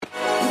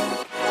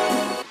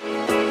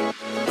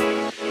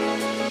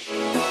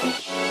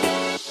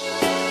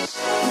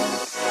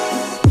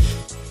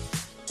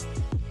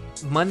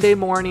Monday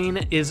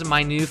morning is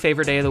my new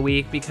favorite day of the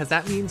week because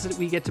that means that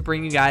we get to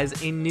bring you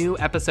guys a new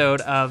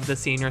episode of the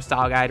Senior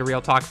Style Guide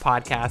Real Talk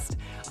podcast.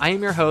 I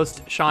am your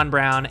host, Sean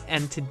Brown,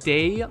 and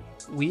today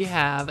we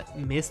have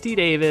Misty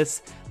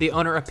Davis, the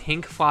owner of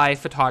Pink Fly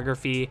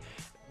Photography,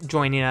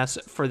 joining us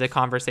for the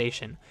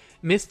conversation.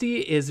 Misty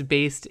is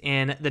based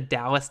in the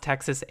Dallas,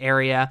 Texas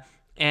area,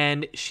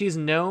 and she's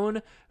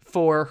known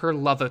for her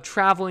love of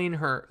traveling,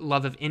 her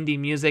love of indie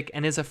music,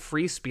 and is a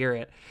free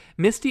spirit.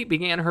 Misty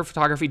began her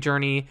photography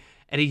journey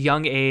at a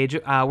young age,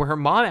 where her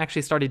mom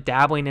actually started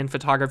dabbling in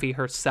photography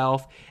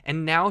herself,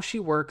 and now she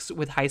works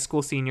with high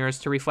school seniors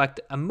to reflect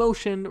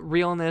emotion,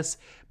 realness,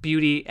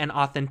 beauty, and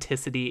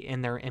authenticity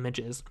in their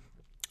images.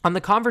 On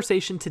the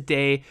conversation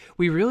today,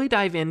 we really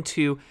dive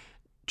into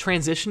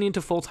transitioning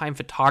to full-time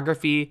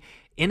photography,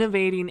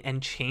 innovating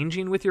and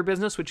changing with your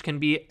business, which can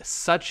be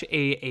such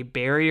a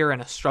barrier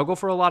and a struggle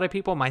for a lot of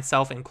people,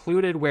 myself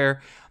included,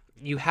 where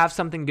you have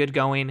something good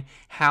going.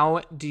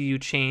 How do you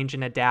change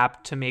and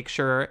adapt to make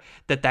sure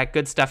that that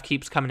good stuff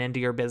keeps coming into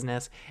your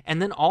business? And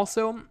then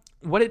also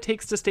what it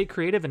takes to stay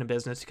creative in a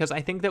business, because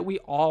I think that we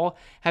all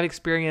have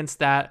experienced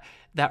that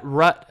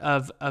rut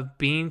of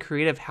being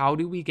creative. How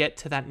do we get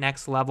to that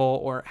next level,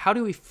 or how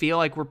do we feel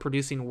like we're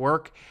producing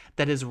work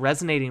that is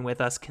resonating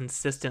with us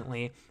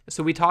consistently?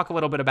 So we talk a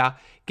little bit about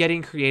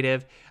getting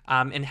creative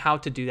and how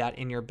to do that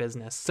in your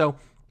business. So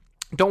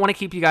don't want to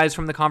keep you guys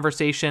from the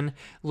conversation.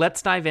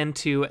 Let's dive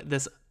into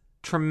this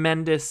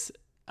tremendous,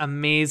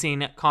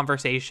 amazing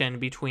conversation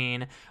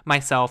between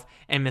myself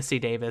and Misty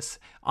Davis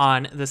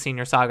on the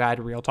Senior Style Guide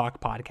Real Talk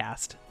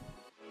podcast.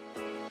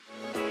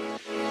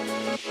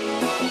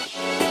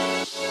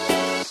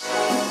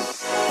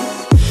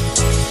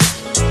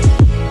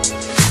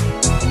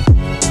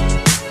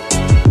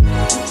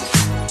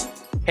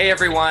 Hey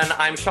everyone,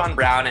 I'm Sean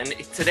Brown, and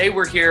today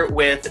we're here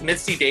with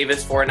Misty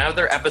Davis for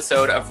another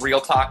episode of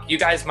Real Talk. You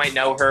guys might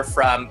know her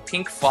from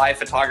Pink Fly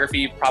Photography.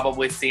 You've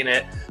probably seen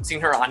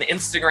her on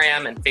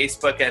Instagram and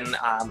Facebook, and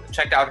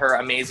checked out her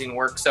amazing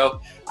work. So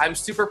I'm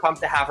super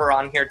pumped to have her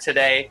on here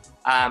today.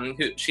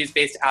 She's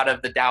based out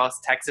of the Dallas,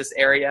 Texas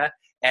area,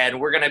 and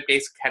we're going to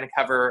basically kind of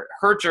cover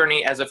her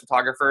journey as a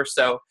photographer.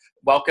 So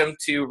welcome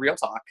to Real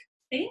Talk.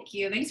 Thank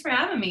you. Thanks for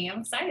having me.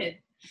 I'm excited.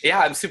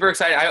 Yeah, I'm super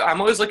excited. I'm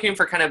always looking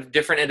for kind of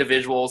different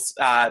individuals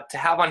to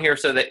have on here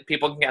so that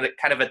people can get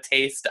kind of a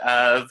taste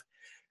of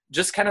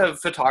just kind of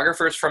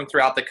photographers from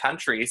throughout the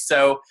country.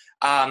 So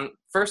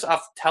first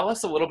off, tell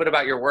us a little bit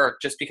about your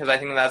work, just because I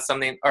think that's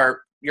something,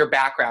 or your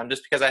background,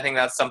 just because I think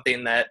that's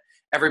something that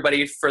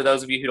everybody, for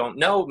those of you who don't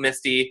know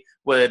Misty,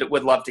 would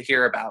love to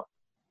hear about.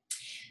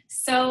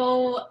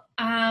 So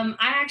I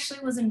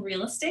actually was in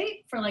real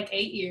estate for like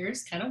 8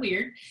 years, kind of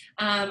weird.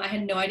 I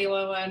had no idea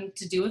what I wanted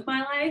to do with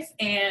my life.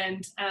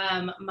 And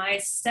my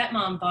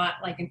stepmom bought,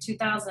 like in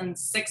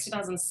 2006,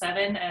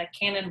 2007, a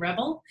Canon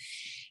Rebel.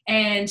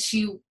 And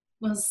she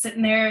was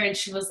sitting there and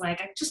she was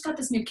like, I just got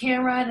this new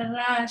camera, da,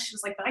 da, da. She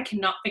was like, but I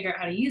cannot figure out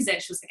how to use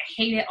it. She was like, I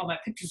hate it. All my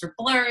pictures are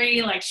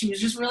blurry. Like, she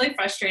was just really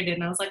frustrated.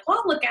 And I was like,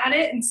 well, look at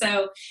it. And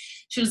so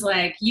she was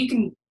like,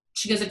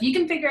 she goes, if you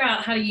can figure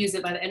out how to use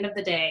it by the end of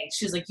the day,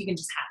 she was like, you can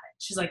just have it.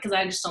 She's like, because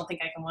I just don't think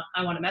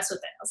I want to mess with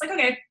it. I was like,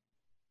 okay.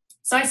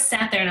 So I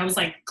sat there and I was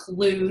like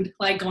glued,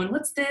 like going,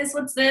 what's this?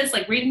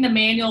 Like reading the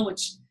manual,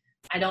 which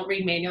I don't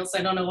read manuals, so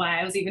I don't know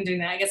why I was even doing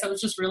that. I guess I was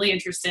just really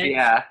interested.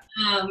 Yeah.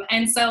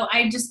 And so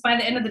I just, by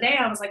the end of the day,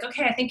 I was like,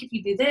 okay, I think if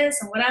you do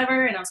this and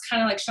whatever. And I was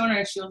kind of like showing her,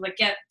 and she was like,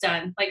 yeah,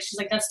 done. Like, she's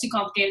like, that's too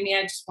complicated to me.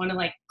 I just want to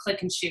like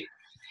click and shoot.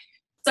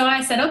 So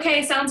I said,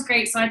 okay, sounds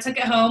great. So I took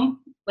it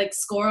home, like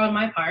score on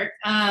my part,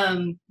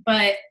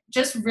 but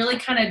just really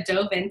kind of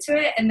dove into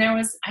it. And there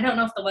was, I don't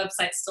know if the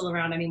website's still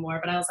around anymore,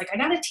 but I was like, I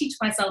got to teach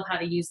myself how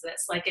to use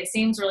this. Like, it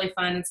seems really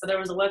fun. And so there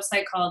was a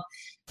website called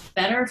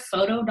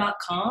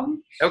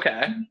betterphoto.com.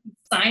 Okay.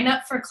 Sign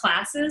up for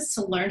classes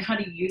to learn how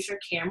to use your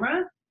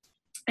camera.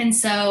 And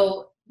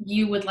so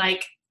you would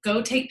like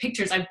go take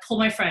pictures. I'd pull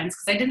my friends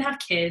because I didn't have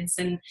kids,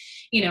 and,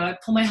 you know,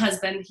 I'd pull my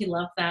husband. He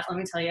loved that, let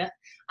me tell you.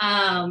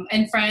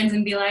 And friends,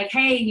 and be like,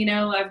 hey, you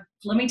know,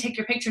 let me take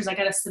your pictures. I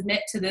got to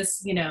submit to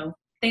this, you know,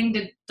 thing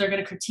that they're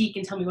going to critique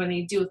and tell me what I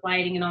need to do with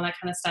lighting and all that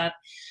kind of stuff.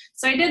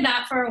 So I did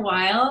that for a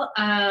while.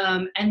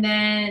 And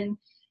then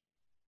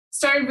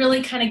started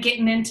really kind of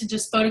getting into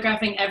just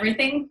photographing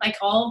everything. Like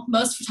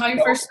most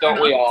photographers.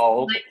 Don't we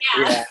all? Like,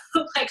 yeah.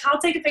 Like, I'll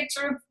take a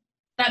picture of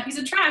that piece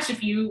of trash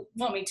if you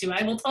want me to.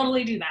 I will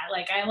totally do that.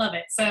 Like, I love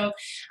it. So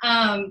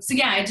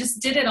yeah, I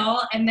just did it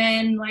all. And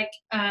then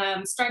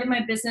started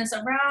my business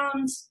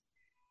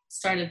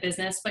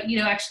but, you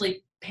know,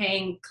 actually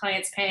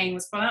clients paying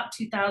was about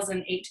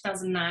 2008,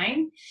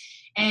 2009.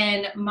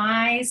 And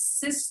my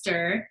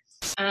sister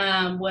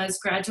was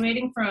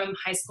graduating from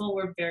high school.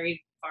 We're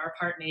very far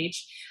apart in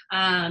age,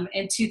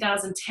 in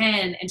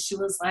 2010. And she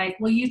was like,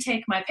 will you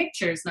take my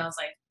pictures? And I was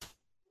like,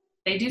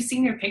 they do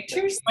senior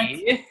pictures? Like,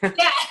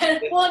 yeah.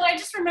 Well, and I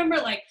just remember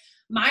like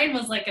mine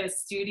was like at a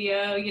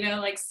studio, you know,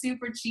 like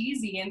super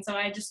cheesy. And so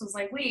I just was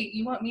like, wait,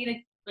 you want me to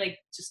like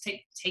just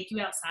take you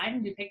outside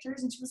and do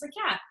pictures? And she was like,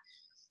 yeah.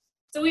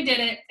 So we did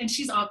it, and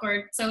she's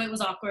awkward. So it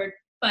was awkward,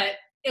 but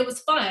it was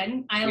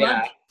fun. I Yeah.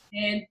 loved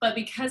it. But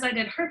because I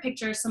did her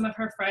pictures, some of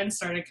her friends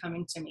started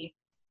coming to me.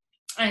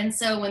 And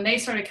so when they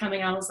started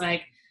coming, I was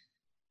like,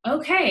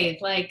 okay,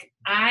 like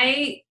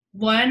I've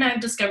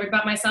discovered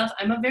about myself,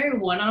 I'm a very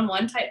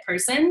one-on-one type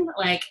person.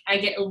 Like I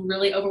get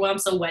really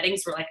overwhelmed. So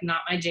weddings were like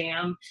not my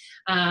jam.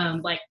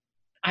 Like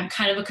I'm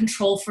kind of a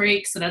control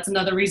freak. So that's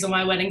another reason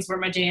why weddings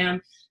weren't my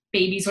jam.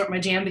 Babies weren't my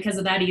jam because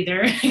of that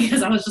either.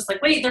 Because I was just like,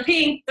 wait, they're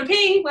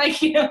peeing.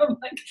 Like, I'm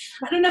like,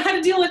 I don't know how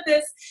to deal with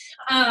this.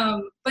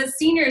 But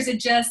seniors,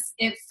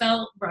 it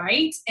felt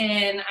right.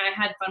 And I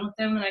had fun with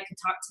them and I could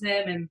talk to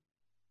them. And,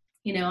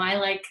 I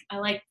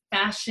like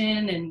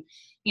fashion and,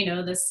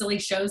 the silly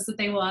shows that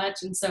they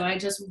watch. And so I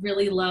just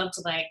really loved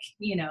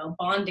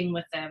bonding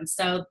with them.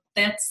 So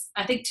I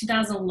think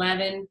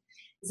 2011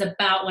 is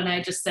about when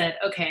I just said,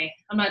 okay,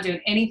 I'm not doing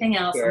anything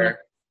else. I'm going to Sure.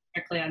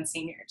 strictly on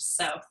seniors.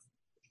 So.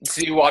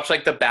 So you watch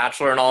like The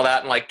Bachelor and all that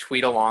and like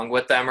tweet along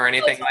with them or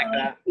anything like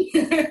that?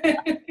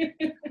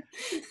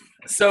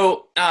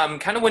 So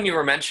kind of when you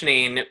were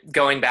mentioning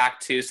going back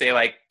to say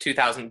like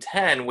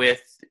 2010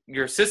 with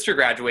your sister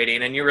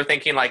graduating and you were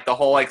thinking like the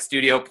whole like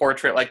studio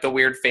portrait, like the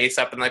weird face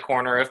up in the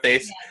corner, if they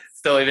Yes.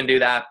 still even do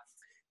that,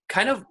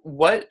 kind of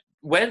when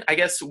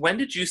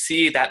did you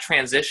see that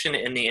transition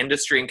in the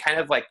industry and kind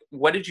of like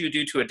what did you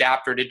do to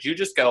adapt, or did you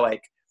just go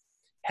like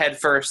head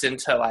first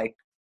into like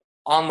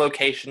on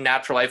location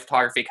natural life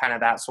photography, kind of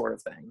that sort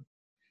of thing?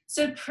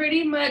 So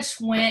pretty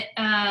much went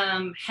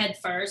head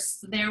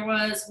first. There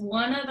was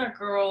one other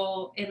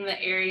girl in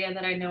the area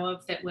that I know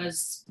of that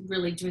was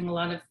really doing a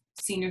lot of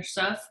senior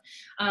stuff.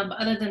 But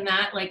other than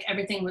that, like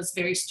everything was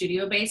very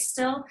studio based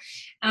still.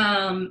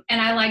 And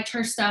I liked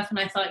her stuff and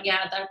I thought,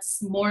 yeah,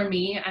 that's more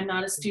me. I'm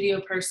not a studio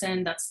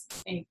person. That's,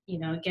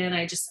 again,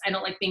 I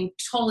don't like being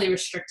totally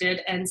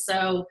restricted. And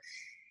so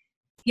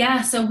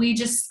yeah, so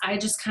I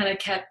just kind of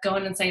kept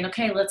going and saying,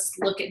 okay, let's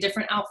look at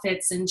different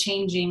outfits and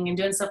changing and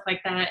doing stuff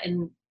like that.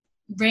 And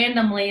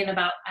randomly at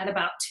about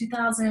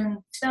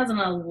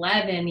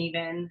 2011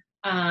 even,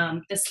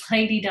 this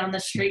lady down the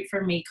street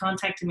from me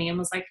contacted me and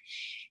was like,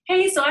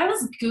 hey, so I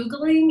was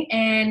Googling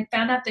and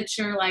found out that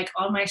you're like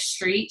on my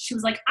street. She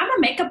was like, I'm a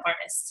makeup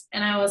artist.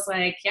 And I was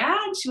like, yeah.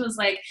 And she was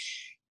like,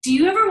 do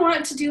you ever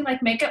want to do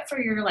like makeup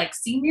for your like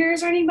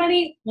seniors or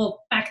anybody?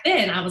 Well, back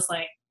then I was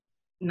like,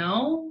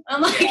 no.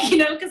 I'm like,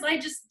 because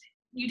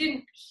you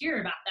didn't hear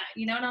about that,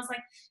 and I was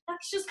like,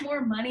 that's just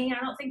more money. I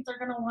don't think they're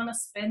going to want to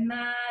spend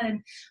that. And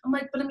I'm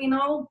like, but I mean,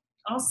 I'll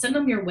send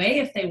them your way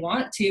if they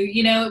want to,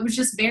 it was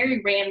just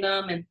very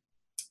random. And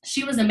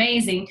she was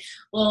amazing.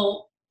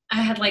 Well,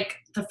 I had like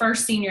the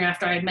first senior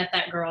after I had met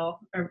that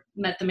girl or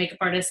met the makeup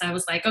artist, I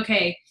was like,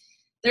 okay,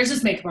 there's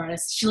this makeup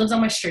artist. She lives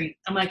on my street.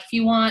 I'm like, if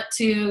you want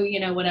to,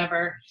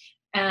 whatever,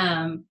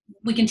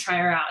 we can try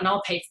her out and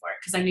I'll pay for it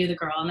because I knew the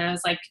girl. And I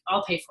was like,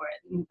 I'll pay for it.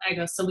 And I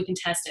go, so we can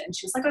test it. And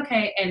she was like,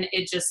 okay. And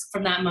it just,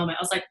 from that moment,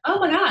 I was like, oh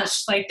my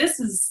gosh, like this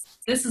is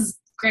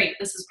great.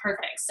 This is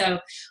perfect. So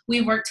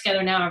we've worked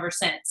together now ever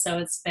since. So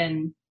it's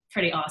been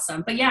pretty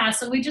awesome. But yeah,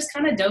 so we just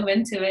kind of dove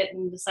into it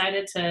and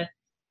decided to,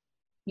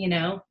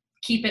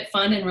 keep it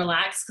fun and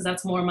relaxed because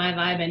that's more my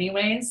vibe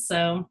anyways.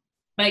 So,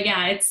 but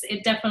yeah,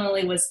 it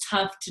definitely was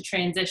tough to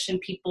transition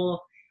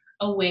people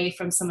away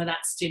from some of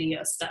that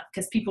studio stuff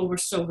because people were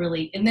still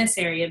really in this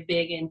area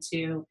big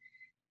into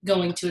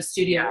going to a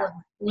studio. Yeah.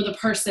 Or the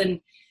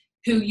person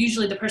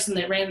the person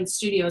that ran the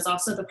studio is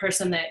also the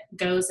person that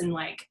goes and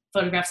like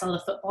photographs all the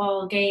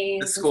football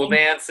games, The school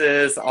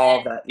dances, all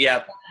of that.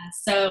 Yep.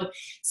 So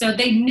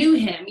they knew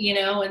him,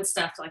 and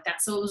stuff like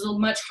that. So it was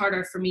much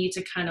harder for me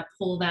to kind of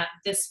pull that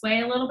this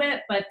way a little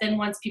bit. But then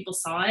once people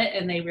saw it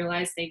and they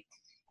realized that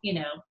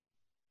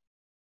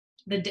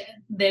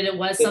it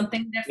was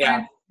something different,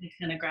 Yeah. they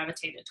kind of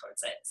gravitated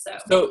towards it.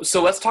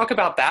 So let's talk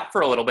about that for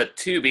a little bit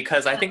too,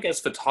 because I think as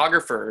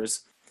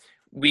photographers,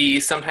 we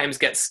sometimes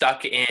get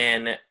stuck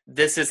in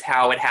this is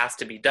how it has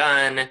to be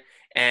done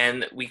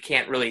and we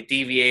can't really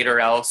deviate or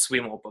else we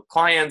won't book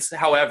clients.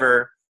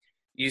 However,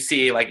 you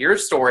see like your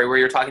story where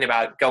you're talking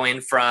about going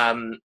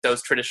from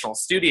those traditional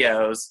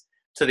studios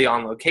to the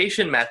on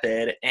location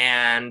method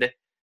and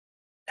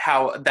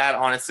how that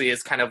honestly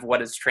is kind of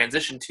what it's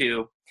transitioned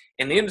to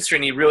in the industry,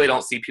 and you really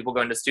don't see people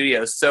going to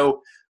studios.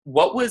 So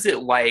what was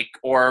it like,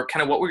 or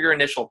kind of what were your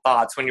initial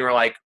thoughts when you were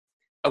like,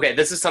 okay,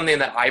 this is something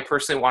that I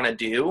personally want to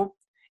do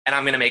and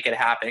I'm going to make it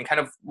happen? Kind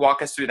of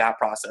walk us through that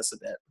process a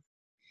bit.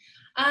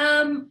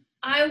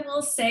 I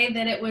will say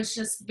that it was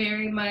just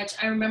very much,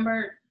 I'll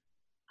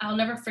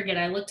never forget.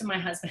 I looked at my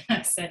husband and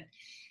I said,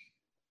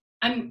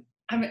 I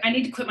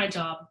need to quit my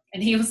job.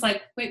 And he was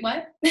like, wait,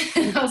 what?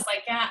 And I was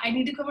like, yeah, I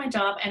need to quit my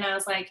job. And I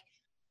was like,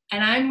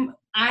 and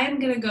I'm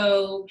going to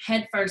go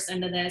head first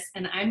into this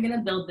and I'm going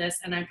to build this.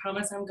 And I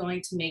promise I'm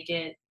going to make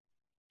it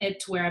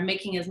to where I'm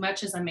making as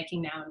much as I'm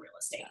making now in real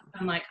estate.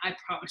 I'm like, I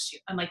promise you.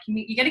 I'm like,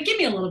 you got to give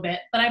me a little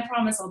bit, but I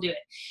promise I'll do it.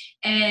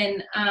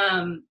 And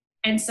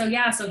so,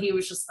 yeah, so he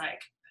was just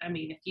like, I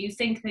mean, if you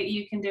think that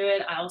you can do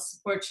it, I'll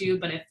support you.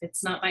 But if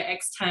it's not by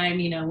X time,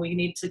 we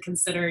need to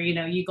consider,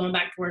 you going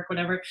back to work,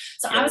 whatever.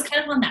 So I was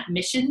kind of on that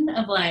mission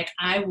of like,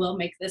 I will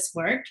make this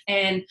work.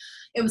 And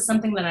it was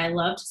something that I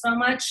loved so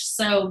much.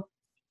 So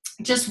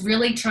just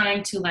really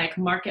trying to like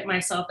market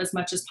myself as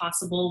much as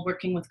possible,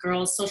 working with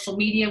girls. Social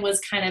media was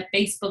kind of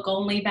Facebook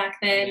only back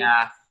then.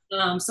 Yeah.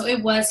 So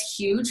it was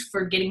huge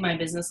for getting my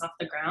business off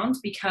the ground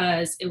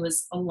because it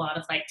was a lot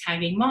of like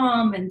tagging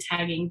mom and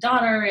tagging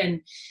daughter,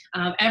 and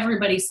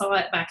everybody saw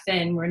it back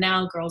then, where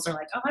now girls are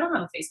like, oh, I don't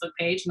have a Facebook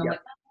page. And I'm like,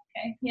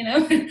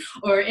 oh, okay,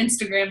 or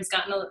Instagram's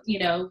gotten,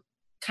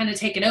 kind of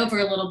taken over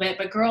a little bit,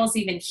 but girls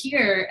even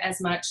here as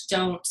much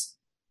don't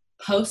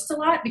post a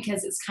lot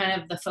because it's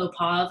kind of the faux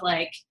pas of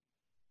like,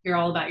 you're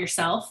all about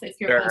yourself if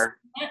you're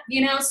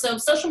posting that, So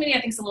social media I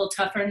think is a little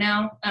tougher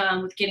now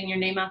with getting your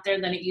name out there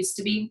than it used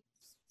to be.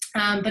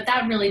 But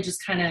that really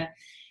just kind of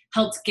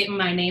helped get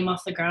my name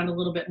off the ground a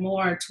little bit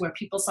more, to where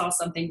people saw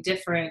something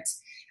different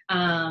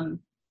and,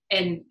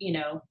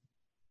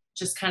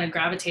 just kind of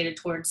gravitated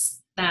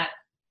towards that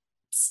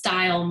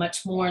style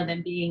much more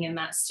than being in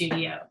that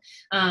studio.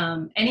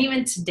 And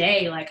even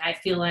today, like, I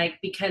feel like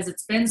because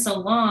it's been so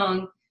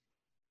long,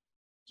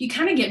 you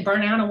kind of get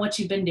burnt out on what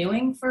you've been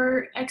doing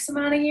for X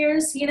amount of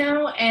years,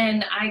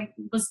 and I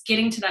was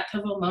getting to that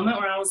pivotal moment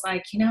where I was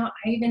like,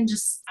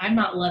 I'm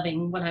not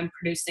loving what I'm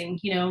producing,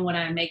 what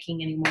I'm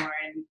making anymore.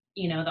 And,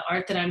 the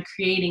art that I'm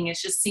creating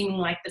is just seeming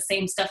like the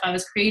same stuff I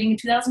was creating in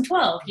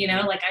 2012,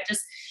 like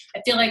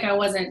I feel like I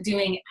wasn't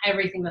doing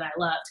everything that I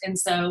loved. And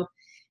so,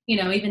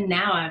 even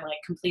now I've like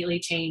completely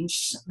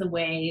changed the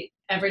way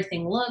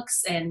everything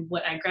looks and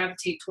what I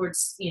gravitate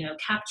towards,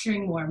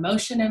 capturing more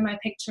emotion in my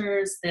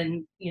pictures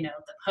than, the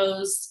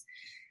posed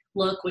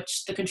look,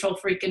 which the control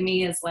freak in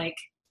me is like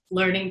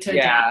learning to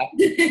adapt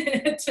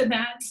to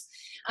that.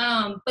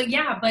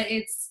 But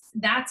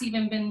that's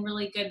even been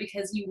really good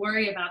because you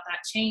worry about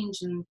that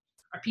change, and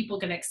are people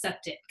going to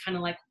accept it? Kind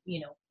of like,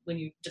 when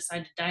you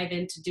decide to dive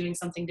into doing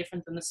something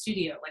different than the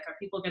studio, like, are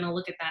people going to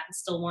look at that and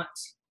still want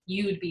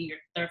you to be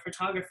their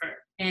photographer?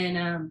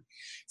 And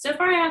so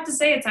far I have to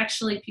say it's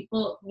actually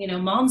people,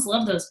 moms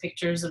love those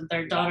pictures of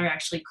their daughter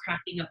actually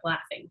cracking up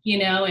laughing,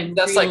 and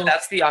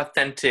that's the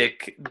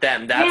authentic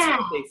them. That's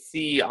what they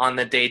see on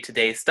the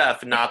day-to-day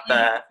stuff, not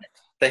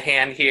the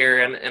hand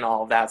here and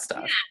all of that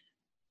stuff.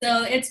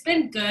 So it's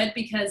been good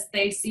because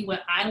they see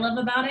what I love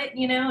about it,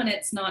 and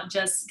it's not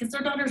just because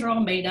their daughters are all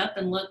made up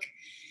and look,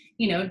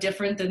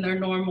 different than their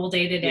normal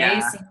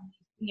day-to-day.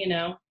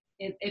 So,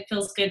 it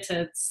feels good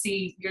to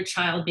see your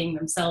child being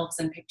themselves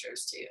in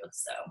pictures too.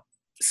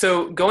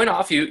 So going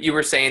off, you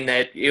were saying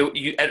that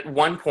you at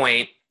one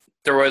point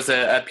there was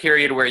a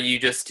period where you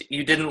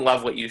didn't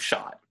love what you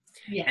shot.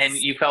 Yes. And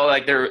you felt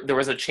like there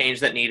was a change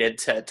that needed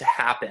to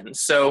happen.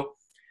 So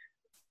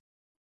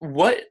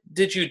what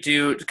did you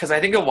do? Because I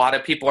think a lot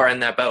of people are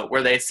in that boat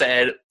where they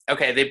said,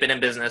 okay, they've been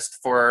in business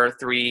for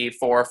 3,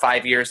 4,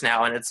 5 years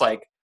now, and it's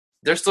like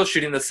they're still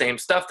shooting the same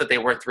stuff that they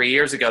were 3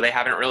 years ago. They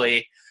haven't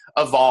really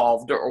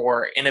evolved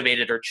or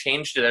innovated or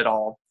changed it at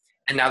all.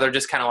 And now they're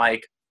just kind of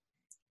like,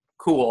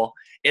 cool,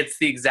 it's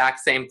the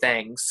exact same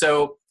thing.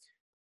 So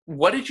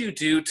what did you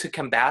do to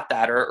combat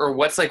that? Or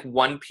what's like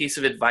one piece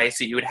of advice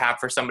that you would have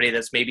for somebody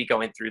that's maybe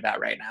going through that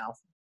right now?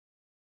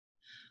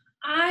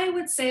 I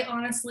would say,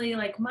 honestly,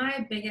 like,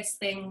 my biggest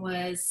thing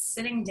was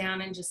sitting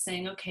down and just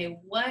saying, okay,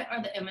 what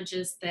are the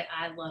images that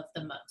I love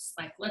the most?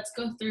 Like, let's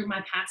go through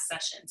my past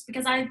sessions,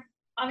 because I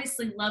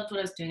obviously loved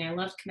what I was doing. I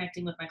loved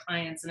connecting with my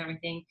clients and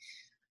everything.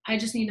 I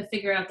just need to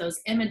figure out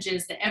those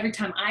images that every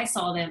time I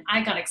saw them,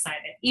 I got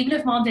excited. Even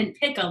if mom didn't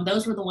pick them,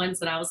 those were the ones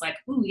that I was like,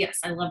 ooh, yes,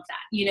 I love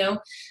that,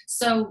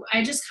 So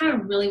I just kind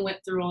of really went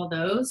through all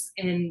those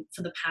and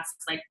for the past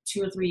like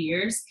 2 or 3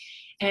 years,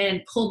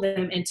 and pulled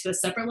them into a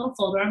separate little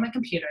folder on my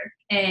computer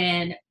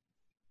and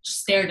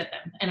just stared at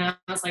them. And I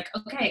was like,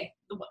 okay,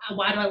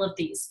 why do I love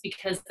these?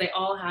 Because they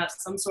all have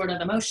some sort of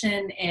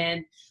emotion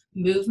and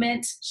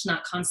movement. It's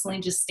not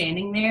constantly just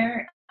standing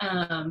there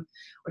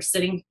or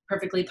sitting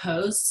perfectly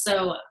posed.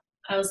 So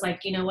I was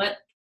like, you know what?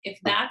 If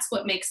that's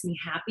what makes me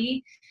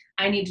happy,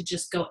 I need to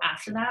just go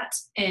after that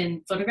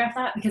and photograph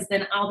that, because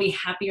then I'll be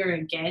happier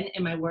again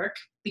in my work,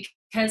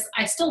 because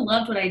I still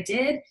loved what I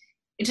did.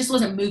 It just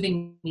wasn't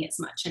moving me as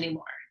much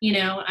anymore.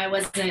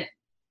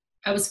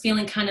 I was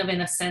feeling kind of,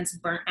 in a sense,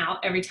 burnt out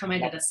every time I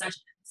did a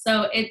session.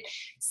 So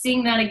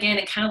seeing that again,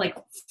 it kind of like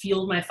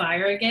fueled my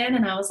fire again.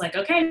 And I was like,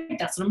 okay,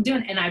 that's what I'm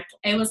doing. And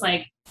it was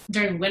like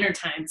during winter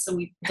time. So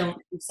we don't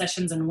do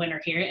sessions in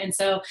winter here. And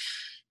so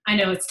I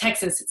know it's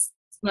Texas. It's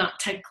not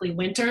technically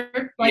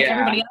winter like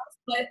everybody else,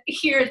 but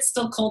here it's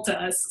still cold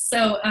to us.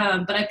 So,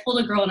 but I pulled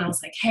a girl and I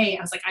was like, hey,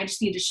 I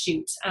just need to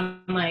shoot.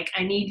 I'm like,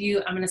 I need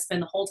you. I'm going to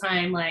spend the whole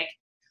time like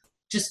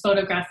just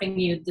photographing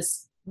you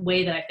this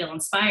way that I feel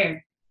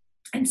inspired.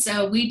 And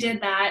so we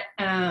did that.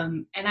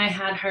 And I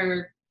had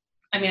her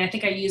I mean, I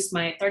think I used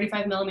my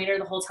 35 millimeter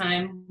the whole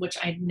time, which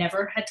I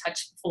never had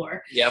touched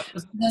before. Yep. It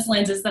was those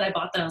lenses that I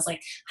bought that I was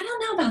like, I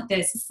don't know about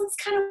this. This looks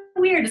kind of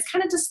weird. It's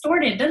kind of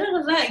distorted, da, da,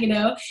 da, da, you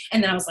know?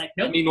 And then I was like,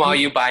 nope. Meanwhile,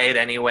 you buy it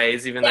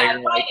anyways, even though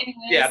you're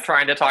like,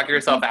 trying to talk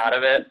yourself out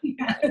of it.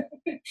 Yeah.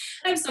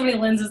 I have so many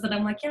lenses that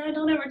I'm like, yeah, I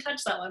don't ever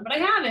touch that one, but I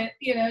have it,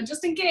 you know,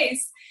 just in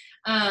case.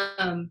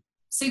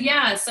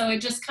 So I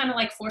just kind of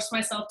like forced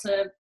myself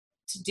to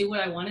do what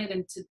I wanted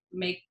and to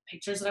make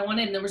pictures that I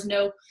wanted. And there was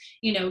no,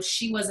 you know,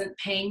 she wasn't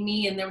paying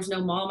me and there was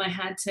no mom I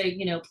had to,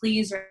 you know,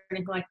 please or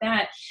anything like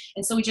that.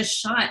 And so we just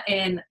shot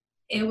and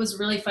it was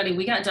really funny.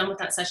 We got done with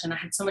that session. I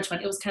had so much fun.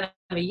 It was kind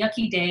of a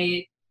yucky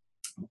day,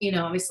 you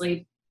know,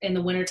 obviously in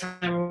the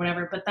wintertime or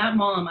whatever, but that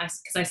mom,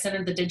 because I sent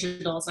her the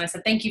digitals and I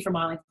said, thank you for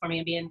modeling for me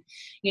and being,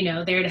 you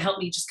know, there to help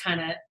me just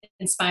kind of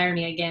inspire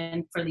me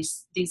again for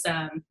this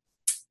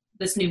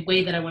new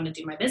way that I want to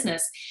do my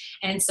business.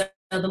 And so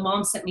the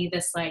mom sent me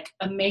this like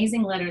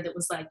amazing letter that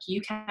was like, you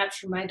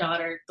captured my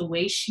daughter the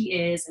way she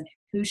is and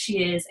who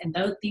she is. And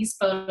these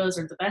photos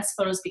are the best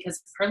photos because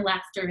of her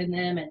laughter in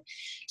them and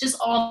just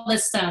all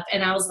this stuff.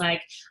 And I was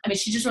like, I mean,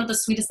 she just wrote the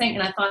sweetest thing.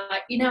 And I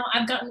thought, you know,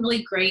 I've gotten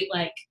really great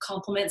like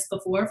compliments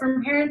before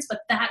from parents,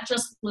 but that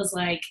just was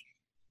like,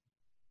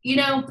 you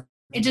know,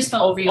 it just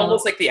felt real.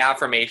 Almost like the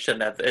affirmation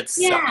that it's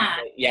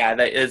that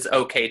is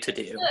okay to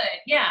do. Good.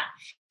 Yeah.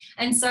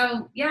 And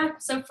so,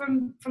 so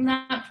from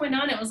that point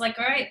on, it was like,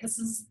 all right, this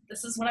is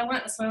what I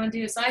want. This is what I want to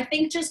do. So I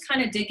think just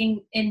kind of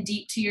digging in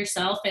deep to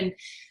yourself and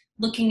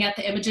looking at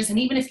the images. And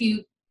even if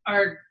you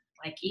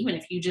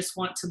just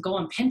want to go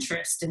on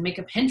Pinterest and make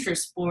a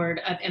Pinterest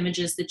board of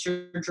images that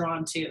you're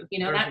drawn to, you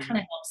know, that kind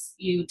of helps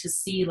you to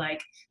see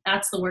like,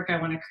 that's the work I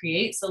want to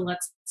create. So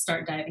let's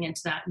start diving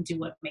into that and do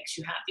what makes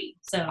you happy.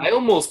 So I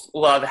almost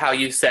love how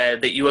you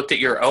said that you looked at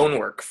your own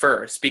work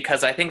first,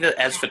 because I think that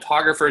as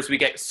photographers, we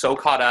get so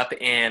caught up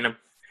in,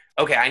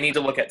 okay, I need to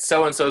look at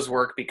so-and-so's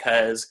work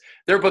because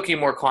they're booking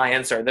more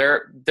clients or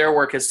their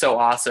work is so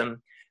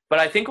awesome. But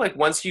I think like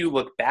once you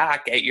look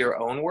back at your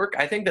own work,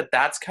 I think that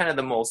that's kind of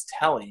the most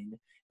telling,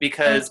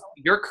 because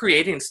you're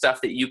creating stuff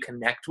that you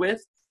connect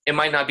with. It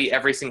might not be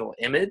every single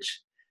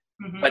image,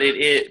 but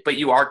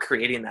you are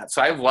creating that.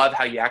 So I love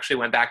how you actually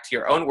went back to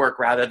your own work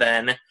rather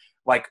than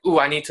like, ooh,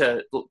 I need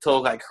to look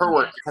like her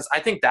work, because I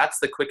think that's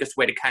the quickest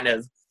way to kind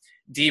of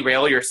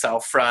derail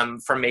yourself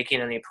from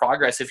making any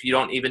progress if you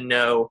don't even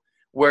know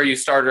where you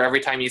start, or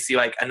every time you see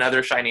like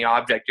another shiny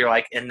object, you're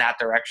like in that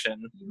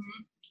direction.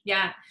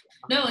 Yeah.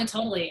 No, and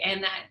totally.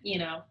 And that, you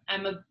know,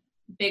 I'm a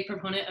big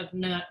proponent of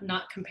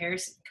not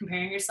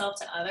comparing yourself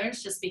to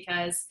others, just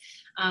because,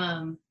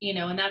 you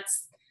know, and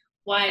that's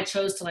why I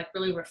chose to like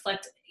really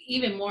reflect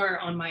even more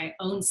on my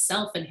own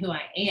self and who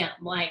I am.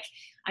 Like,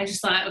 I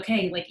just thought,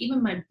 okay, like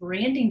even my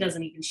branding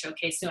doesn't even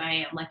showcase who I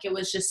am. Like, it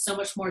was just so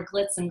much more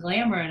glitz and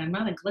glamour, and I'm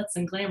not a glitz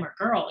and glamour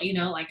girl, you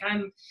know, like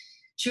I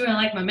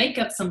like my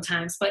makeup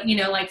sometimes, but you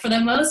know, like for the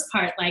most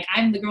part, like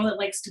I'm the girl that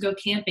likes to go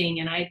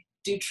camping and I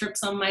do trips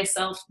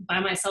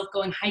by myself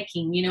going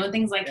hiking, you know, and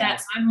things like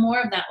that. So I'm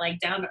more of that like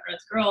down to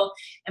earth girl,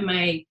 and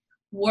my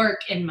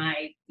work in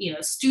my, you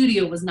know,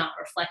 studio was not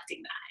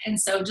reflecting that. And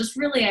so just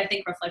really, I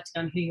think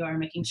reflecting on who you are,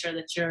 making sure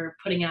that you're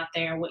putting out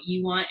there what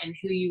you want and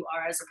who you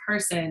are as a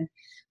person,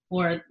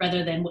 or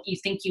rather than what you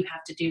think you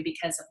have to do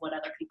because of what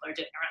other people are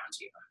doing around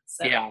you.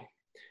 So yeah.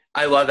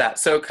 I love that.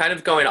 So kind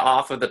of going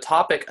off of the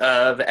topic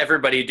of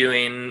everybody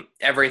doing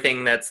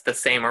everything that's the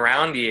same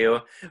around you,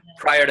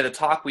 prior to the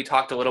talk, we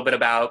talked a little bit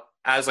about,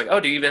 I was like,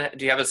 oh, do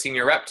you have a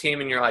senior rep team?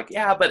 And you're like,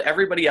 yeah, but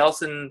everybody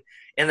else in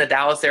the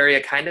Dallas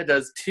area kind of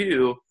does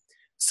too.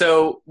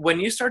 So when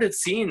you started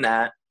seeing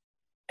that,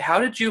 how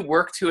did you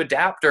work to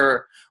adapt,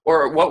 or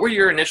what were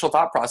your initial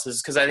thought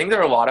processes? Because I think there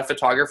are a lot of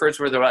photographers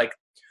where they're like,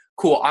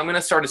 cool, I'm going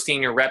to start a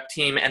senior rep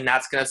team and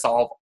that's going to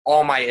solve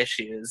all my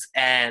issues.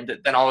 And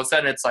then all of a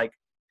sudden it's like,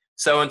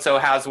 so-and-so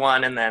has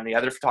one, and then the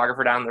other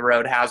photographer down the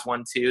road has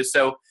one too.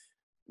 So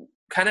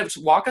kind of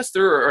walk us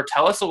through or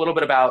tell us a little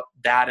bit about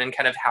that and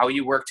kind of how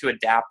you work to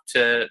adapt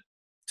to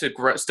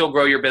still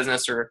grow your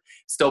business or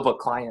still book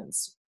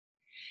clients.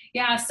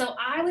 Yeah, so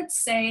I would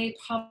say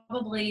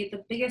probably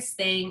the biggest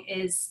thing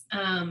is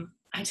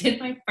I did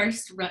my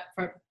first rep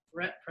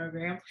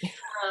program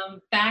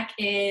back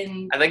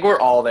in... I think we're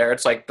all there.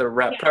 It's like the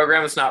rep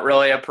program. It's not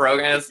really a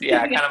program. It's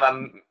kind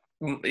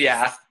of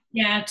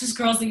Yeah, just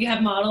girls that you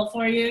have model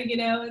for you, you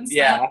know, and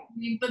stuff.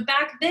 Yeah. But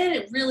back then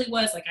it really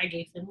was like I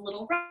gave them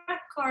little rep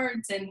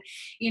cards, and,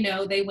 you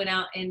know, they went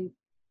out and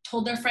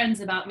told their friends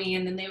about me,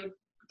 and then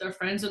their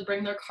friends would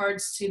bring their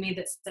cards to me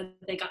that said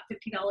they got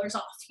 $50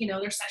 off, you know,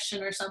 their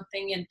session or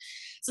something. And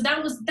so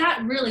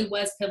that really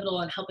was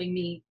pivotal in helping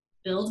me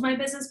build my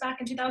business back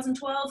in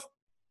 2012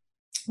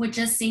 with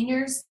just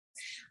seniors.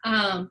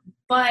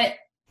 But,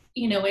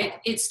 you know,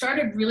 it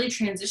started really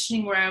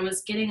transitioning where I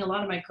was getting a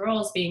lot of my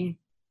girls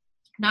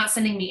not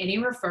sending me any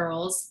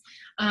referrals.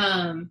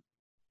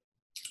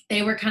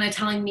 They were kind of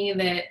telling me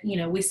that, you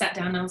know, we sat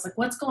down and I was like,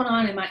 what's going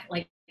on? Am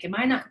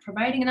I not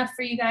providing enough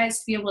for you guys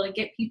to be able to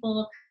get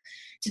people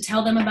to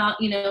tell them about,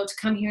 you know, to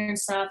come here and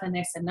stuff? And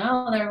they said,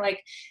 no. They're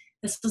like,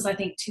 this was, I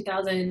think,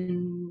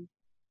 2000,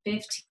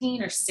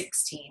 15 or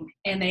 16.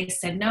 And they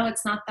said, no,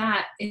 it's not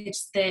that.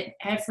 It's that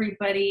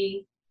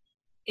everybody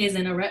is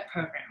in a rep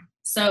program.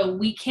 So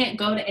we can't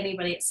go to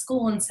anybody at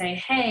school and say,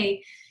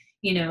 hey,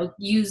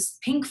 use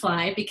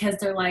Pinkfly, because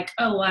they're like,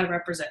 oh, well, I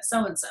represent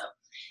so-and-so.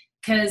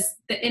 Because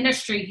the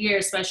industry here,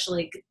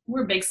 especially,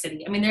 we're a big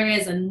city. I mean, there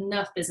is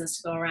enough business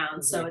to go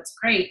around, so it's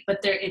great. But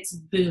it's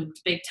boomed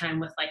big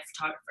time with like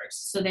photographers.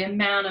 So the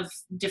amount of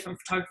different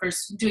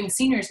photographers doing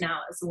seniors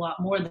now is a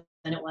lot more than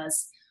it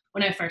was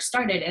when I first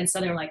started. And so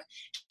they're like,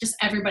 just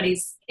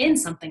everybody's in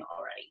something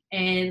already.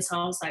 And so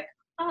I was like,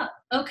 oh,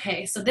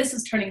 okay. So this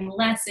is turning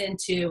less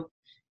into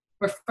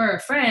refer a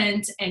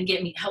friend and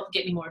help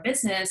get me more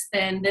business.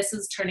 Then this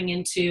is turning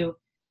into,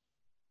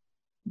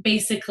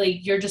 basically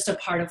you're just a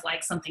part of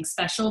like something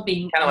special,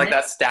 being kind of like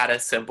that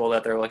status symbol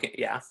that they're looking.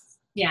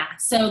 Yeah.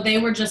 So they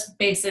were just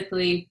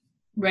basically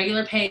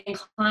regular paying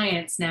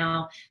clients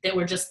now that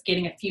were just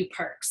getting a few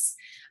perks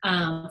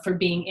for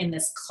being in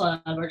this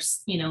club, or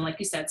like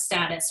you said,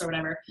 status or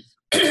whatever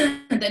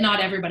that not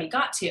everybody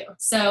got to.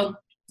 So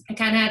I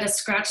kind of had to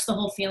scratch the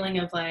whole feeling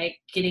of like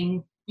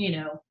getting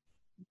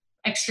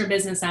extra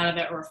business out of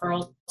it or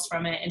referrals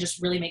from it, and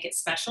just really make it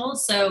special.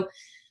 So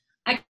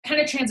I kind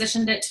of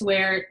transitioned it to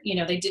where,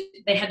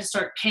 they had to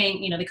start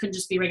paying, they couldn't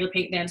just be regular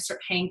paying, they had to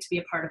start paying to be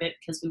a part of it,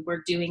 because we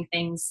were doing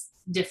things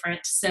different.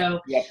 So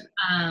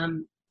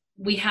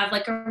we have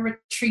like a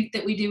retreat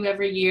that we do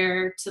every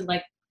year to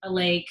like a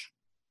lake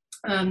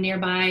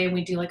nearby, and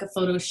we do like a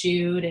photo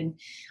shoot,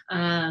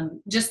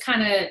 and just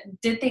kind of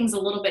did things a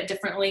little bit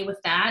differently with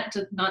that.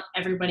 Not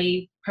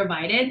everybody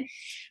provided.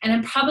 And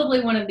I'm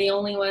probably one of the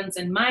only ones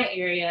in my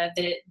area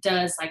that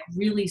does like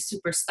really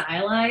super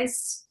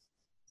stylized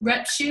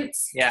rep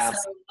shoots. Yeah.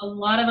 So a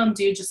lot of them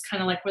do just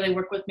kind of like where they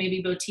work with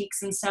maybe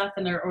boutiques and stuff,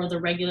 and or the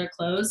regular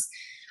clothes.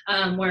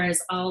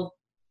 Whereas I'll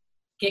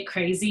get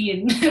crazy,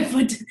 and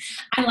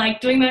I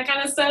like doing that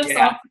kind of stuff. Yeah. So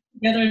I'll put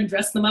together and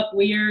dress them up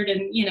weird,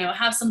 and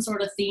have some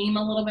sort of theme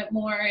a little bit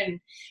more.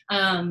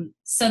 And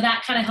so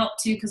that kind of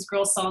helped too, because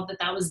girls saw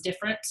that was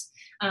different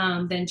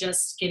than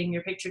just getting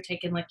your picture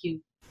taken like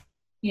you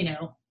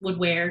would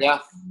wear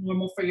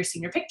normal for your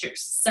senior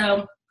pictures.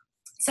 So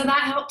that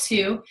helped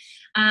too.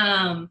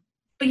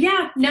 But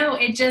yeah, no,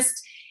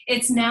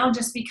 it's now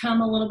just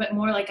become a little bit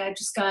more like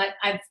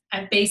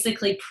I've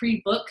basically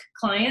pre-book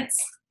clients,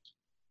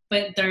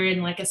 but they're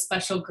in like a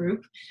special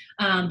group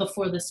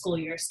before the school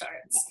year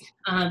starts.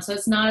 So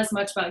it's not as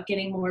much about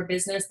getting more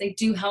business. They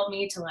do help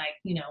me to like,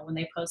 when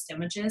they post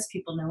images,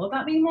 people know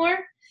about me more.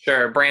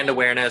 Sure, brand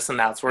awareness and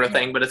that sort of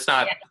thing, but it's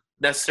not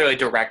necessarily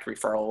direct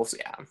referrals.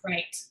 Yeah.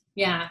 Right.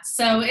 Yeah.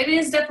 So it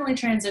is definitely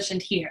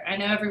transitioned here. I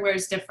know everywhere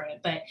is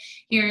different, but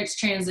here it's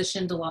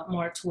transitioned a lot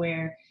more to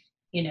where,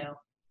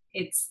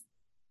 it's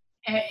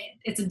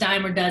a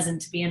dime or dozen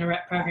to be in a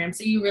rep program.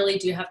 So you really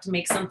do have to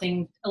make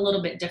something a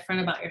little bit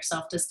different about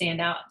yourself to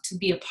stand out, to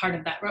be a part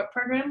of that rep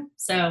program.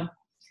 So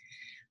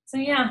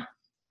yeah.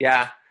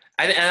 Yeah.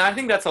 And I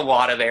think that's a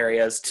lot of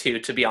areas too,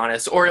 to be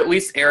honest, or at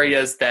least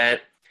areas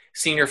that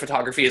senior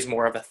photography is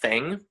more of a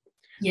thing.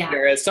 Yeah.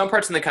 Whereas some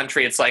parts in the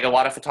country, it's like a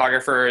lot of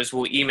photographers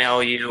will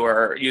email you,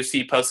 or you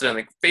see posted in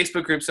the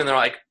Facebook groups, and they're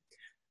like,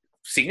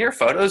 senior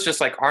photos just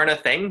like aren't a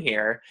thing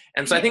here.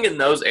 And so I think in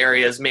those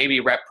areas, maybe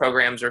rep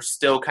programs are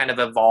still kind of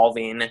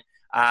evolving,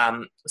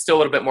 still a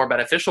little bit more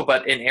beneficial.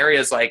 But in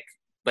areas like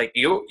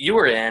you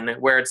were in,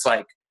 where it's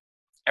like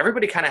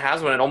everybody kind of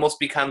has one, it almost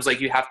becomes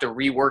like you have to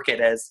rework it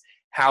as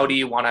how do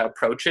you want to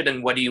approach it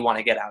and what do you want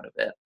to get out of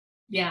it?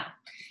 Yeah.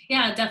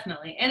 Yeah,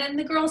 definitely. And then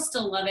the girls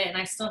still love it, and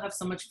I still have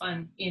so much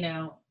fun,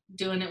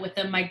 doing it with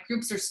them. My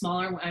groups are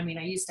smaller. I mean,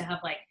 I used to have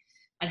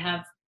I'd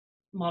have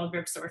model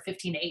groups that were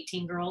 15 to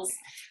 18 girls.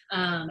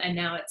 And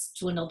now it's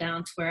dwindled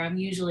down to where I'm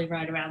usually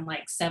right around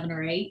like 7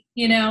 or 8,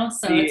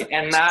 so.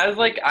 And that is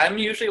like, I'm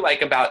usually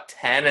like about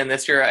 10, and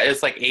this year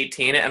is like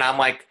 18, and I'm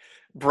like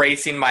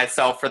bracing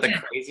myself for the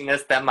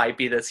craziness that might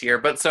be this year.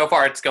 But so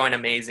far it's going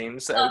amazing.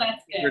 So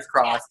fingers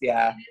crossed.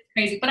 Yeah. It's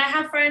crazy. But I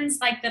have friends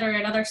like that are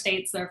in other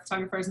states that are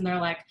photographers, and they're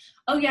like,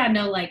 oh yeah,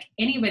 no, like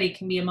anybody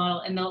can be a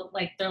model. And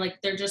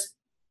they're just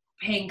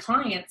paying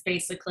clients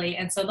basically.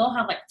 And so they'll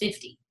have like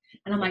 50.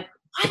 And I'm like,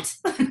 what?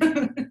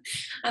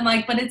 I'm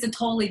like, but it's a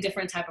totally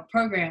different type of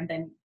program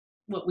than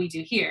what we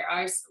do here.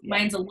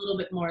 Mine's a little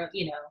bit more,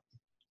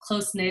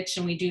 close niche,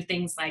 and we do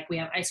things like we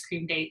have ice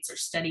cream dates or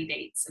study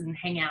dates and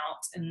hang out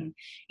and,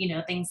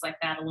 things like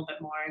that a little bit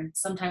more. And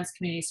sometimes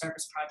community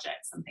service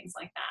projects and things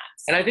like that.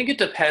 So. And I think it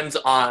depends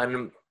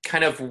on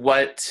kind of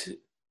what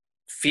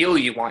feel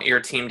you want your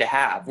team to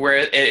have, where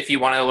if you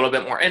want it a little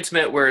bit more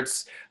intimate, where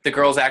it's the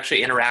girls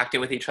actually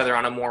interacting with each other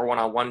on a more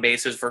one-on-one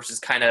basis versus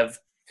kind of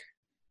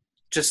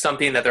just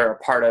something that they're a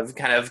part of,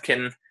 kind of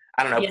can,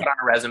 I don't know, put on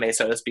a resume,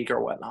 so to speak, or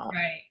whatnot.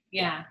 Right.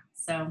 Yeah.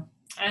 So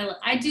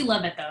I do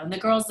love it though. And the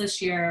girls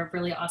this year are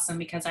really awesome,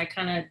 because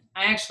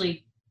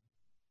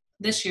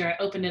this year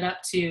I opened it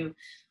up to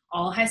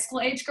all high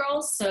school age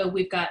girls. So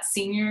we've got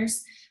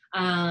seniors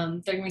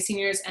They're gonna be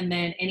seniors, and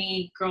then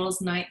any girls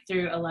 9th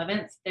through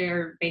 11th,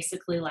 they're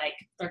basically like,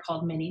 they're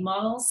called mini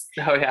models.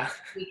 Oh yeah.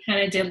 We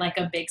kind of did like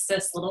a big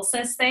sis, little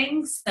sis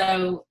thing.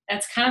 So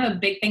that's kind of a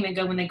big thing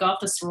when they go off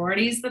the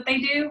sororities that they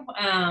do.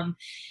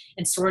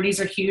 And sororities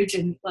are huge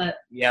in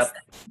Yep.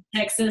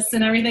 Texas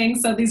and everything.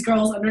 So these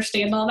girls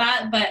understand all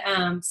that. But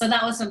so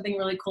that was something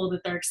really cool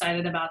that they're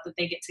excited about, that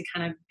they get to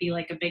kind of be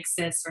like a big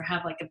sis or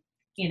have like a,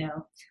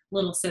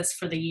 little sis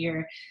for the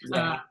year,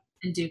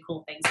 and do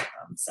cool things with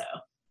them. So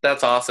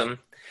that's awesome.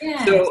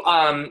 Yeah. So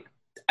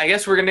I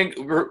guess we're going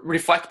to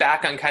reflect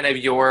back on kind of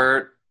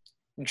your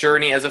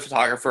journey as a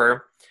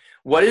photographer.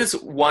 What is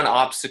one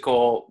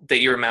obstacle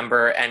that you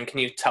remember, and can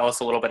you tell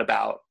us a little bit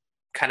about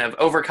kind of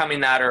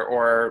overcoming that,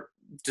 or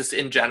just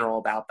in general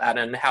about that,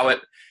 and how it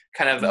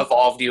kind of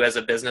evolved you as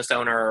a business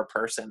owner or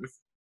person?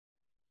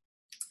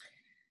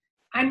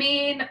 I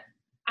mean,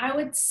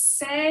 I'd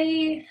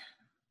say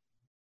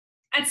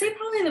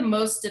probably the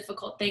most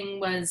difficult thing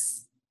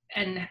was,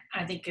 and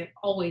I think it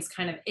always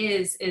kind of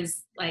is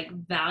like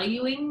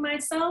valuing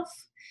myself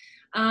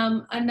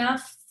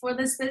enough for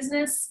this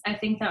business. I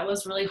think that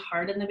was really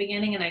hard in the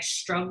beginning, and I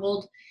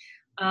struggled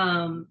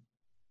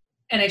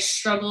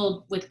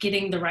with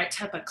getting the right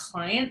type of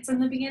clients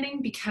in the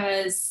beginning,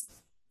 because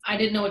I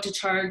didn't know what to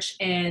charge.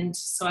 And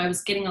so I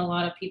was getting a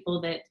lot of people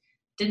that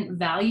didn't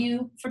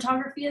value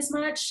photography as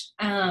much.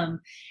 And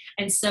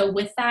so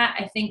with that,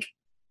 I think,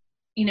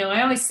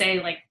 I always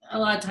say, like, a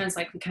lot of times,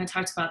 like we kind of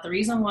talked about, the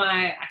reason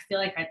why I feel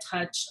like I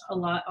touch a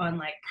lot on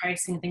like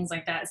pricing and things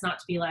like that is not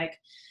to be like,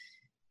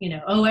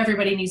 oh,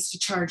 everybody needs to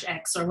charge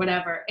X or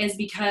whatever, is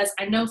because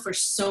I know for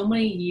so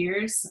many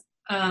years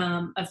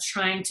of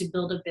trying to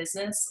build a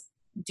business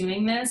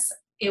doing this,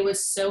 it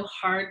was so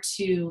hard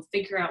to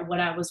figure out what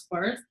I was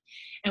worth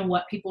and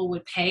what people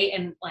would pay,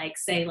 and like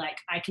say like,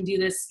 I can do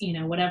this,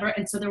 whatever.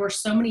 And so there were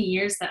so many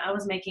years that I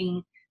was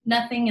making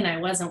nothing, and I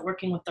wasn't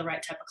working with the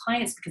right type of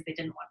clients because they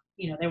didn't want,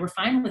 they were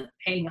fine with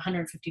paying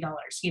 $150,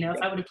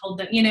 if I would have told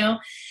them,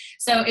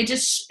 so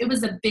it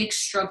was a big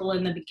struggle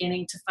in the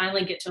beginning to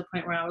finally get to a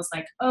point where I was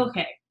like,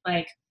 okay,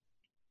 like,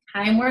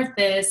 I'm worth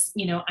this,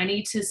 I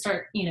need to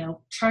start,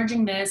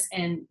 charging this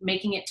and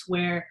making it to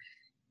where,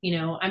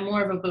 I'm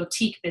more of a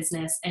boutique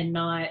business and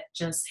not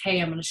just,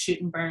 hey, I'm going to shoot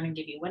and burn and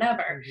give you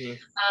whatever.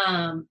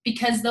 Mm-hmm.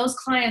 Because those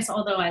clients,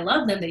 although I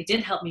love them, they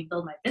did help me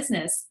build my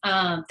business.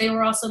 They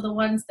were also the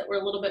ones that were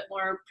a little bit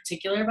more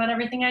particular about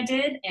everything I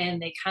did.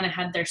 And they kind of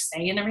had their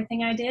say in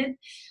everything I did,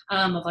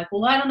 of like,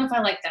 well, I don't know if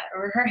I like that,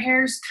 or her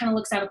hair's kind of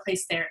looks out of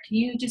place there. Can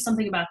you do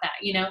something about that?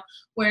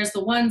 Whereas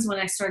the ones when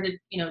I started,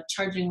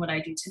 charging what I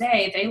do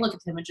today, they look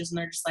at the images and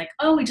they're just like,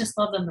 oh, we just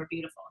love them. They're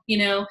beautiful,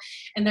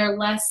 and they're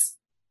less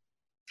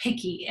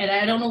picky. And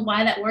I don't know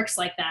why that works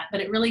like that,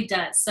 but it really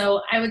does.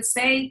 So I would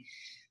say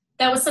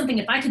that was something,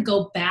 if I could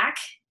go back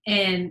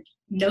and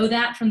know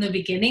that from the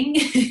beginning,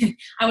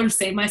 I would have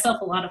saved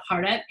myself a lot of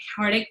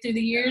heartache through the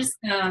years,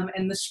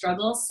 and the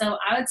struggles. So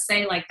I would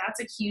say like,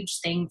 that's a huge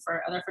thing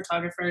for other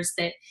photographers,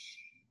 that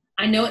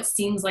I know it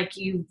seems like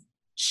you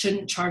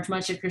shouldn't charge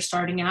much if you're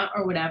starting out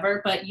or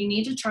whatever, but you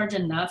need to charge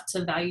enough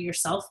to value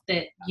yourself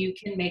that you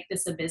can make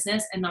this a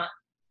business and not,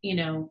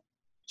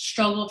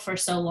 struggle for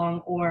so long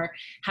or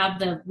have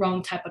the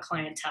wrong type of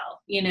clientele,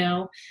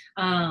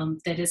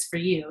 that is for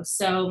you.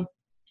 So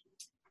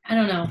I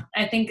don't know.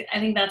 I think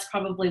that's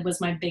probably was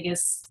my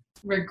biggest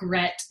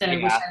regret, that I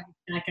wish I went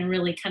back and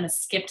really kind of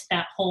skipped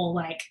that whole,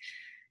 like,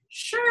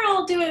 sure,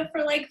 I'll do it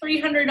for like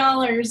 $300,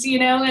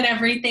 and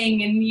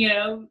everything.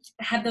 And,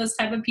 had those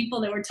type of people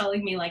that were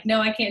telling me like, no,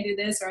 I can't do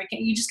this, or I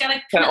can't, you just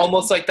gotta kind of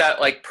almost like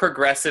that, like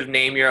progressive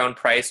name your own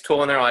price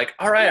tool. And they're like,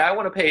 all right, I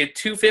want to pay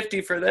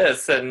 $250 for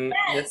this. And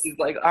This is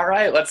like, all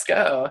right, let's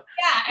go.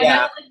 Yeah. And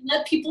I would like,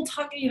 let people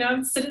talk, I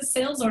would sit at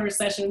sales order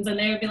sessions and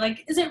they would be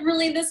like, is it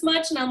really this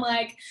much? And I'm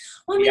like,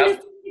 well, I mean,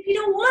 if you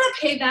don't want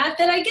to pay that,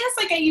 then I guess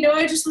like,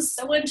 I just was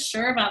so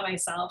unsure about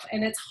myself.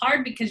 And it's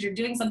hard because you're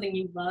doing something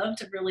you love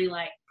to really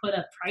like put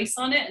a price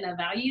on it and a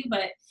value,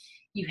 but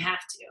you have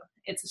to.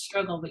 It's a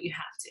struggle, but you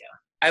have to.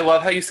 I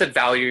love how you said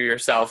value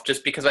yourself,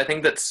 just because I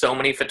think that so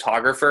many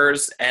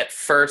photographers at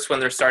first, when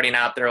they're starting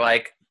out, they're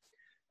like,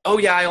 oh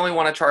yeah, I only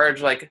want to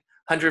charge like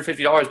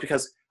 $150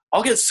 because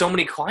I'll get so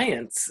many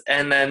clients.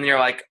 And then you're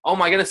like, oh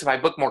my goodness, if I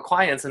book more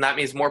clients, and that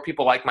means more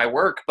people like my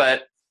work.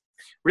 But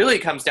really it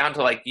comes down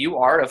to like, you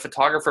are a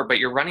photographer, but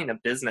you're running a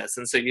business.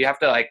 And so you have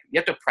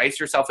to price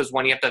yourself as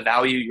one, you have to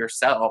value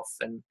yourself.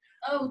 And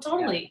oh,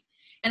 totally. Yeah.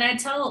 And I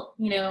tell,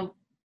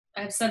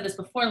 I've said this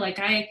before, like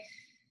I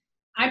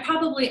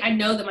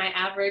know that my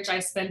average, I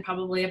spend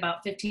probably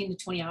about 15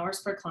 to 20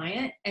 hours per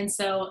client. And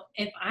so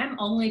if I'm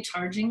only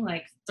charging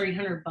like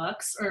 $300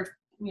 or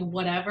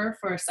whatever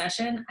for a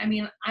session, I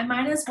mean, I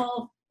might as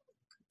well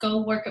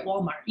go work at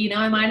Walmart.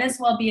 I might as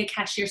well be a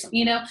cashier.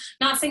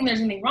 Not saying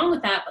there's anything wrong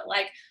with that, but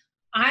like,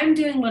 I'm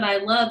doing what I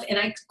love, and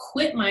I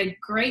quit my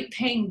great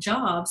paying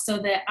job so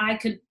that I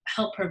could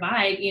help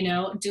provide,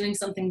 doing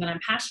something that I'm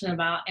passionate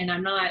about, and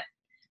I'm not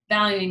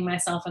valuing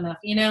myself enough,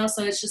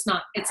 so it's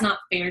not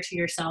fair to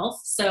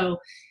yourself. So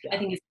I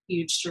think it's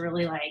huge to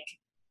really like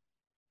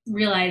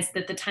realize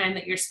that the time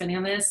that you're spending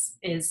on this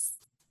is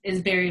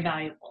very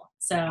valuable.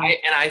 So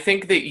I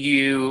think that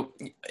you,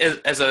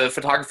 as a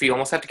photographer, you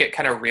almost have to get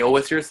kind of real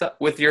with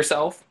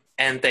yourself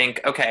and think,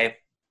 okay,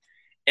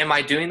 am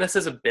I doing this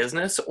as a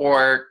business,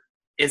 or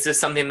is this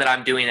something that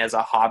I'm doing as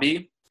a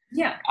hobby?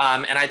 Yeah.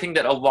 And I think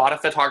that a lot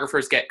of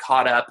photographers get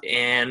caught up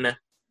in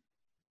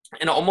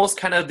almost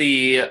kind of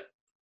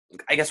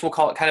I guess we'll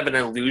call it kind of an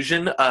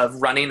illusion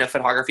of running a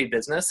photography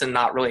business and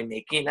not really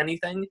making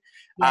anything.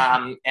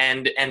 Yeah.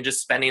 And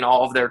just spending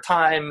all of their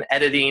time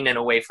editing and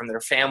away from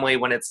their family,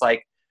 when it's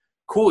like,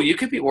 cool, you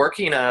could be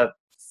working a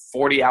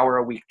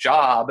 40-hour-a-week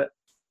job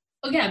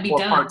Oh yeah, be or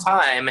done.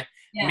 part-time,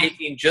 Yeah.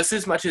 making just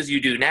as much as you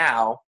do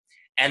now,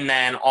 and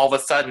then all of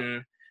a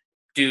sudden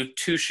do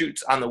 2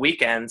 shoots on the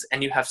weekends,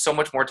 and you have so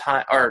much more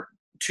time, or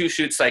 2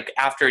 shoots like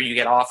after you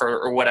get off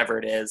or whatever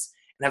it is,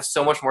 and have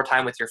so much more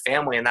time with your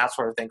family and that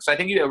sort of thing. So I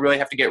think you really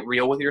have to get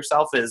real with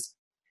yourself. Is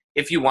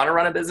if you want to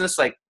run a business,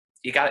 like,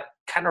 you got to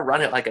kind of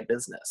run it like a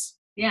business.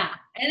 Yeah.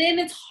 And then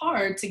it's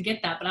hard to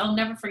get that, but I'll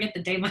never forget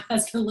the day my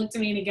husband looked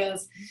at me and he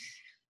goes,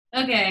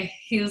 okay.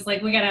 He was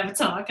like, we got to have a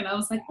talk. And I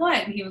was like,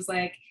 what? And he was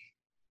like,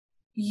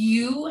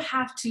 you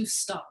have to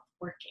stop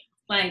working.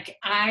 Like,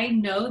 I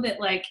know that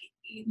like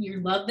you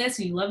love this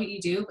and you love what you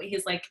do, but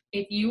he's like,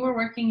 if you were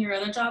working your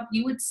other job,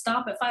 you would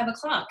stop at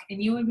 5:00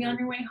 and you would be on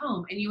your way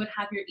home and you would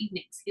have your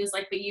evenings. He was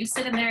like, but you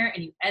sit in there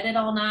and you edit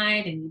all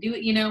night and you do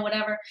it,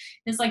 whatever.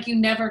 It's like, you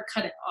never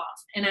cut it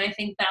off. And I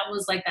think that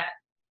was like that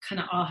kind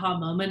of aha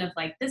moment of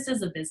like, this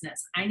is a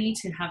business. I need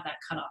to have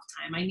that cutoff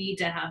time. I need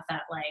to have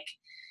that like,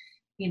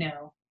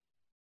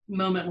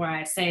 moment where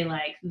I say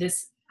like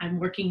this, I'm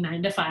working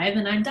 9 to 5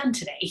 and I'm done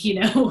today,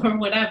 or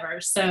whatever.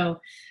 So,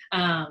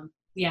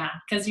 yeah,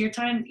 because your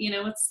time,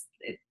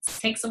 it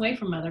takes away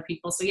from other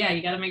people. So yeah,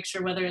 you got to make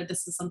sure whether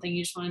this is something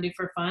you just want to do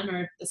for fun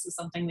or if this is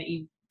something that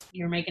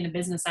you're making a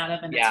business out of.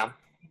 And Yeah.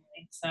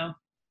 So.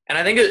 And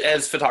I think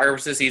as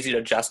photographers, it's easy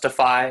to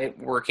justify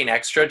working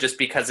extra just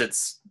because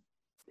it's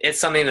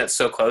something that's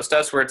so close to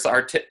us, where it's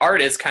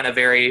art is kind of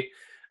very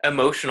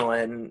emotional,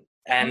 and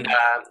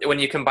when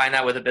you combine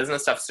that with the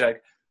business stuff, it's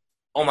like,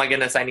 oh my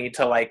goodness, I need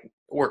to like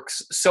work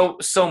so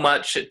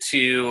much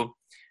to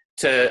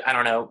I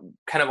don't know,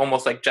 kind of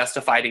almost like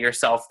justify to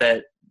yourself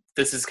that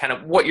this is kind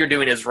of what you're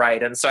doing is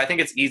right. And so I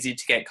think it's easy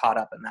to get caught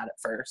up in that at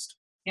first.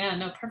 Yeah,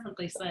 no,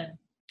 perfectly said.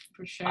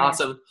 For sure.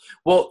 Awesome.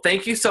 Well,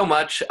 thank you so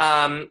much.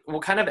 We'll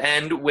kind of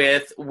end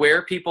with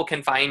where people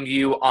can find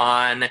you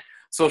on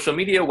social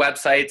media,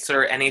 websites,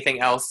 or anything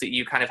else that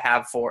you kind of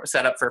have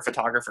set up for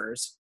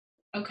photographers.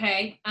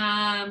 Okay.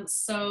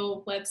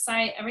 So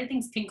website,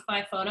 everything's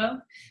Pinkfly Photo.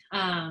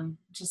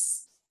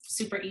 Just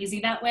super easy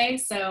that way.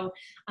 So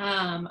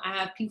I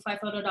have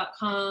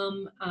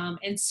pinkflyphoto.com,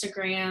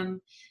 Instagram.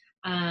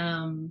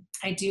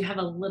 I do have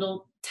a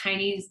little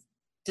tiny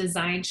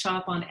design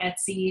shop on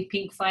Etsy,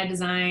 Pinkfly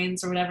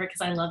Designs or whatever,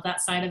 because I love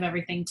that side of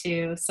everything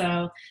too.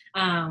 So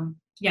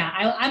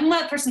yeah, I'm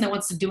that person that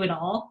wants to do it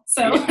all.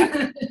 So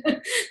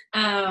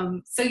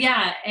so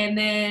yeah, and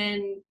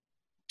then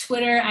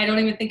Twitter, I don't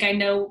even think I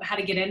know how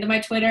to get into my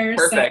Twitter.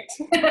 Perfect.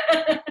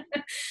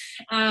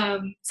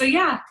 So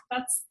yeah,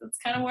 that's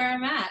kind of where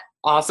I'm at.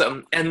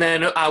 Awesome. And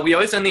then we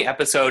always end the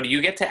episode,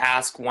 you get to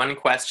ask one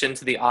question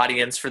to the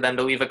audience for them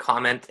to leave a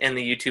comment in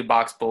the YouTube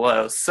box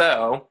below.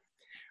 So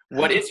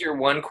what is your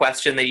one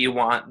question that you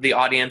want the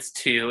audience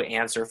to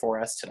answer for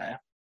us today?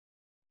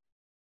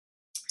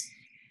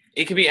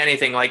 It could be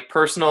anything, like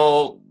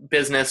personal,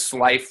 business,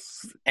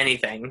 life,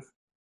 anything.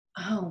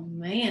 Oh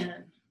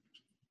man.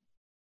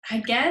 I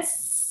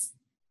guess,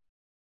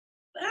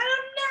 I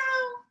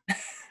don't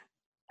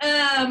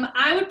know.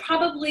 I would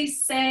probably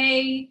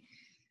say,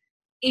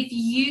 if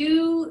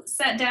you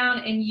sat down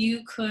and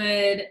you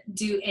could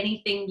do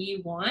anything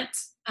you want,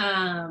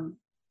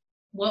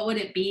 what would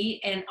it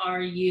be? And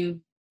are you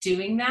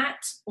doing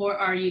that, or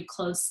are you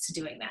close to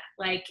doing that?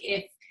 Like,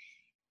 if,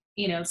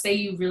 say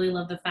you really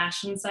love the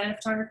fashion side of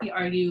photography,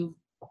 are you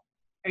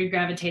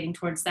gravitating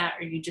towards that?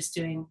 Or are you just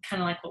doing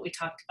kind of like what we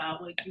talked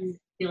about, what you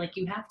feel like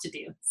you have to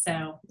do? So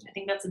I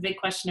think that's a big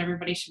question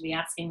everybody should be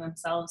asking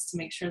themselves to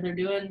make sure they're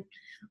doing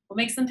what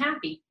makes them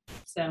happy.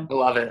 So I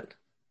love it.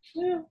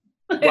 Yeah.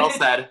 Well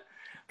said.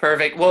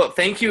 Perfect. Well,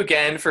 thank you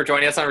again for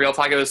joining us on Real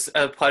Talk. It was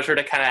a pleasure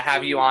to kind of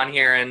have you on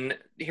here and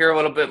hear a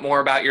little bit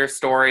more about your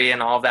story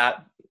and all of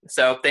that.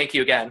 So thank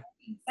you again.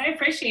 I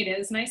appreciate it. It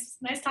was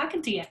nice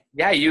talking to you.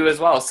 Yeah, you as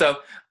well. So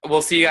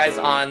we'll see you guys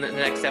on the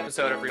next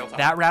episode of Real Talk.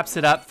 That wraps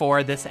it up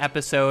for this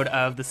episode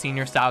of the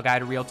Senior Style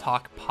Guide Real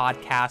Talk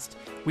podcast.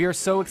 We are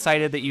so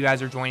excited that you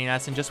guys are joining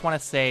us and just want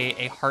to say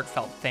a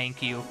heartfelt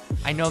thank you.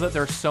 I know that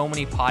there are so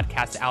many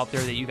podcasts out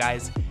there that you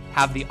guys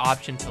have the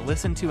option to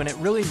listen to, and it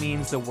really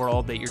means the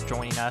world that you're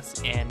joining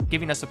us and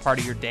giving us a part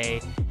of your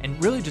day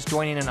and really just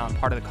joining in on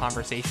part of the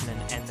conversation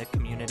and the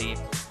community.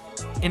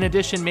 In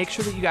addition, make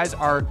sure that you guys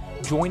are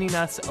joining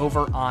us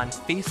over on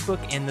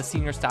Facebook in the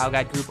Senior Style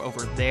Guide group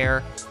over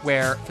there,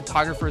 where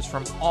photographers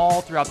from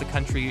all throughout the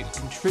country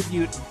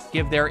contribute,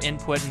 give their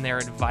input and their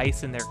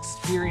advice and their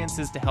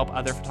experiences to help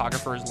other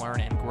photographers learn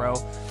and grow.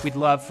 We'd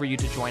love for you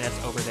to join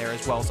us over there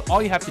as well. So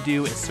all you have to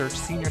do is search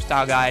Senior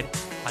Style Guide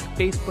on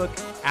Facebook,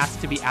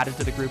 ask to be added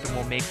to the group, and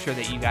we'll make sure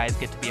that you guys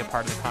get to be a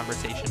part of the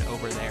conversation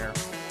over there.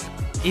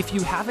 If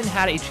you haven't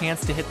had a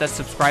chance to hit that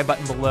subscribe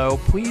button below,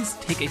 please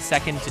take a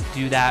second to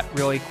do that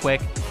really quick.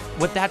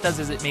 What that does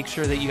is it makes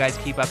sure that you guys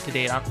keep up to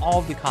date on all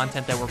of the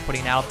content that we're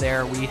putting out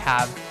there. We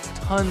have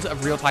tons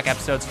of Real Talk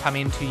episodes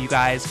coming to you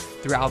guys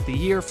throughout the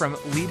year from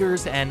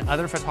leaders and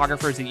other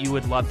photographers that you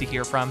would love to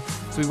hear from.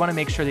 So we want to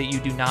make sure that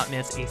you do not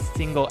miss a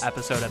single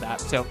episode of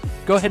that. So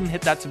go ahead and hit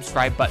that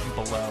subscribe button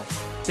below.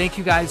 Thank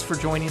you guys for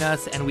joining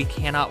us, and we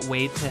cannot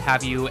wait to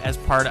have you as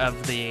part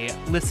of the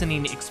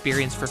listening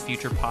experience for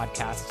future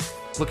podcasts.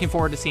 Looking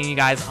forward to seeing you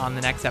guys on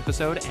the next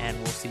episode, and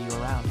we'll see you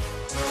around.